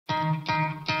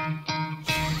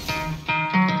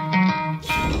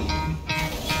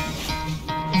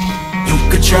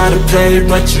try to play,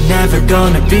 but you're never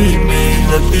gonna beat me.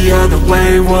 Look the other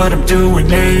way, what I'm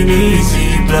doing ain't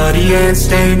easy. Bloody hands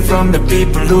stained from the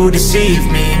people who deceive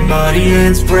me. Muddy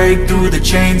hands break through the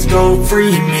chains, go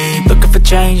free me. Looking for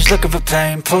change, looking for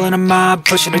pain, pulling a mob,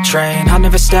 pushing a train. I'll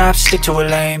never stop, stick to a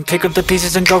lane, pick up the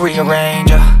pieces and go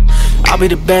rearrange. I'll be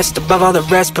the best above all the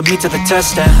rest, put me to the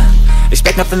test and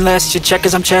expect nothing less, your check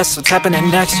is I'm chess, what's happening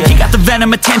next, yeah. He got the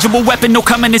venom, a tangible weapon, no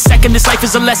coming in second. This life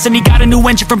is a lesson, he got a new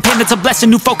engine from pain, that's a blessing.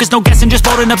 New focus, no guessing, just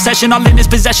bold and obsession, all in his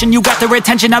possession. You got their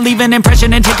attention, now leave an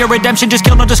impression and take a redemption. Just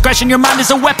kill, no discretion, your mind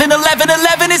is a weapon.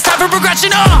 11-11, it's time for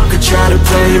progression, Could try to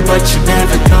play, but you're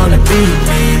never gonna beat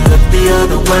me. Look the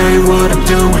other way, what I'm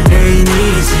doing ain't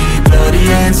easy. Bloody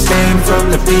hands stained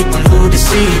from the people who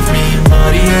deceive me.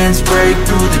 Muddy hands break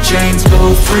through the chains,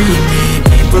 go free me.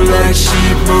 People like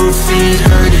sheep move feet,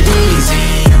 hurt it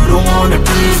easy. You don't wanna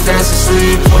be fast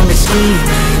asleep when they're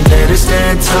scheming. Better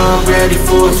stand tall, ready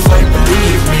for a fight,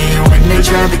 believe me. When they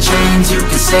try the chains, you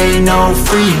can say no,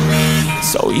 free me.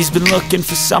 So he's been looking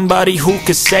for somebody who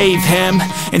could save him,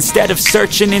 instead of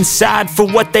searching inside for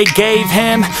what they gave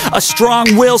him. A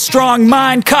strong will, strong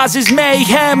mind causes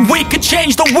mayhem. We could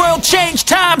change the world, change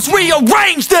times,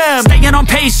 rearrange them. Staying on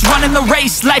pace, running the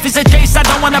race. Life is a chase, I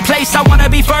don't want a place, I wanna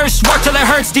be first. Work till it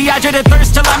hurts, dehydrated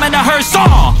thirst till I'm in a hearse.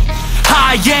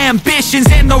 High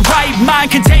ambitions in the right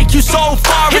mind can take you so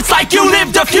far. It's like you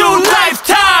lived a few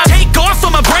lifetimes. Take off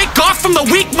from a break off from the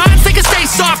weak minds, they can stay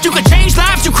soft. You can change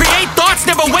lives, you create thoughts,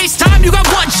 never waste time. You got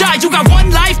one shot, you got one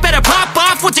life, better pop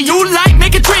off. What do you like?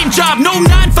 Make a dream job. No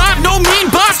 9-5, no mean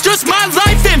boss, just my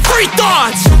life and free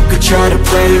thoughts. You could try to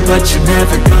play, but you're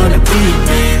never gonna beat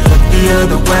me. Look the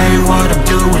other way, what I'm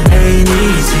doing ain't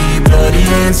easy. Bloody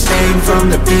hands stained from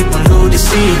the people who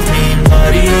deceive me.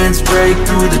 Muddy hands break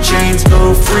through the chains,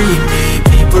 go free me.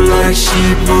 People like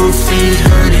sheep move feet,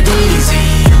 hurt it easy.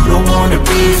 You don't wanna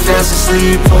be fast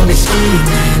asleep when they're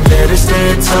scheming. Better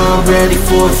stand tall, ready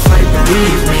for a fight,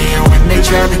 believe me. When they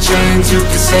try the chains, you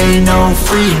can say no,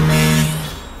 free me.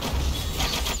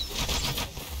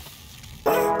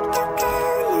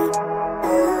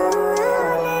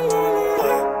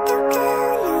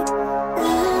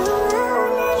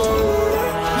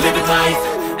 Living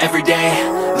life, every day,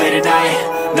 late at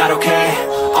night, not okay.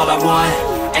 All I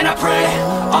want, and I pray,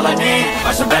 all I need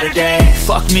are some better days.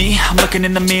 Fuck me, I'm looking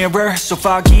in the mirror, so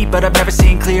foggy, but I've never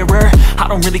seen clearer. I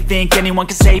don't really think anyone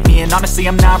can save me, and honestly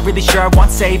I'm not really sure I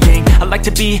want saving. I like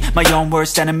to be my own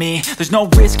worst enemy. There's no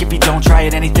risk if you don't try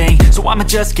at anything, so I'ma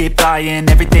just keep buying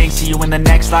everything. See you in the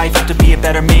next life, have to be a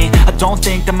better me. I don't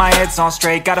think that my head's on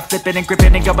straight, gotta flip it and grip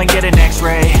it and go and get an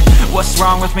x-ray. What's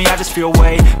wrong with me? I just feel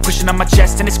weight pushing on my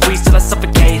chest and it squeezes till I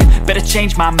suffocate. Better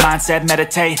change my mindset,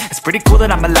 meditate. It's pretty cool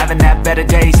that I'm alive and have better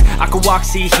days. I could walk,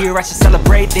 see, hear, I should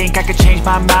celebrate. Think I could change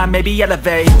my mind, maybe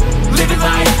elevate. Living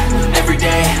life, every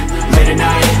day, late at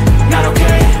night, not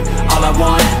okay. All I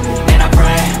want, and I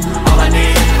pray, all I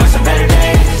need are some better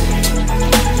days.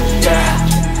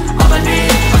 Yeah, all I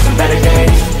need are some better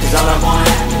days. Cause all I want,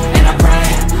 and I pray,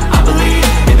 I believe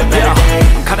in the better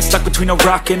days. I'm kinda stuck between a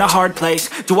rock and a hard place.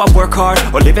 Do I work hard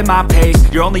or live at my pace?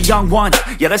 You're only young once,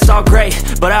 yeah that's all great,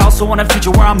 but I also want a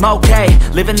future where I'm okay.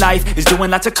 Living life is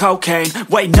doing lots of cocaine.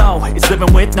 Wait no, it's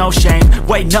living with no shame.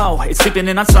 Wait no, it's sleeping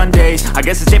in on Sundays. I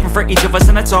guess it's different for each of us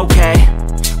and that's okay.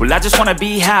 Well I just wanna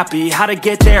be happy, how to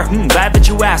get there? Glad that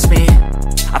you asked me.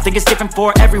 I think it's different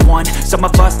for everyone. Some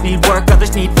of us need work,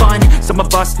 others need fun. Some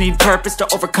of us need purpose to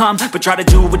overcome. But try to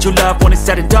do what you love when it's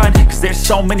said and done. Cause there's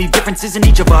so many differences in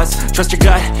each of us. Trust your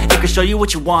gut, it can show you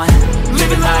what you want.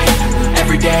 Living life,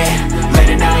 every day, late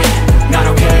at night, not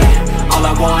okay. All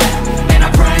I want, and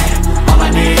I pray, all I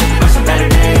need are some better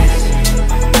days.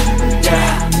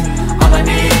 Yeah, all I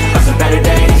need are some better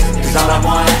days. Cause all I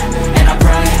want, and I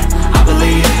pray, I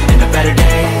believe in the better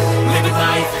days. Living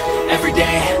life, every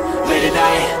day, late at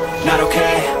night, not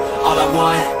okay. All I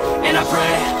want, and I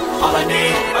pray, all I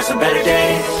need are some better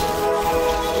days.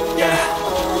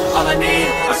 Yeah, all I need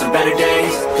are some better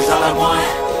days. Cause all I want,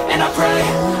 and I pray,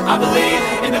 I believe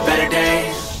in the better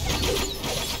days.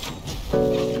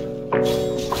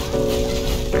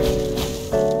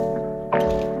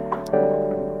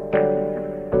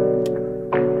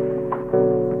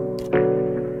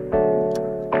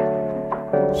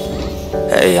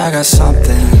 Hey, I got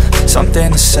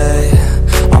something to say.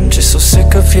 I'm just so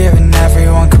sick of hearing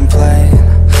everyone complain.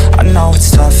 I know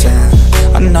it's tough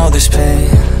and I know there's pain,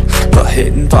 but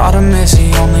hitting bottom is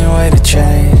the only way to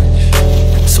change.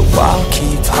 So I'll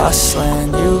keep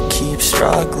hustling, you keep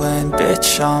struggling.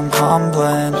 Bitch, I'm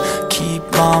humbling, keep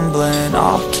mumbling.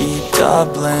 I'll keep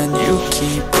doubling, you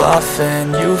keep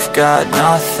bluffing. You've got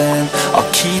nothing,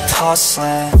 I'll keep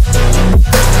hustling.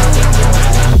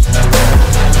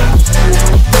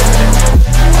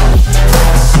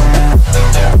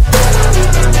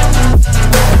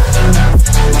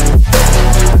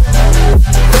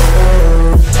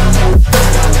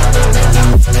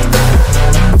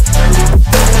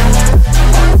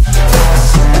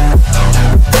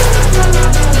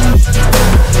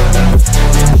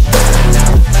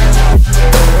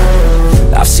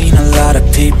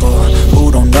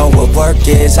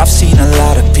 truck is, I've seen a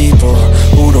lot of people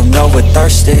who don't know what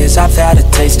thirst is. I've had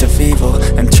a taste of evil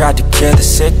and tried to cure the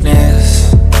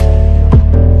sickness,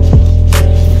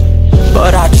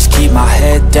 but I just keep my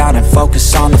head down and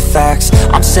focus on the facts.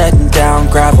 I'm setting down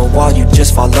gravel while you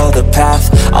just follow the path.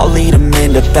 I'll lead them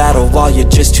into battle while you're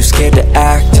just too scared to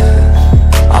act.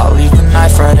 I'll leave a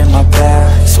knife right in my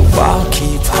back. So I'll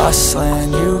keep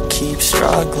hustling, you keep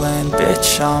struggling.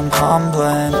 Bitch, I'm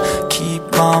humbling, keep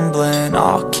mumbling.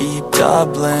 I'll keep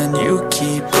doubling, you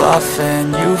keep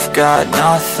bluffing. You've got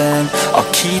nothing, I'll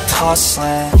keep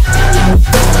hustling.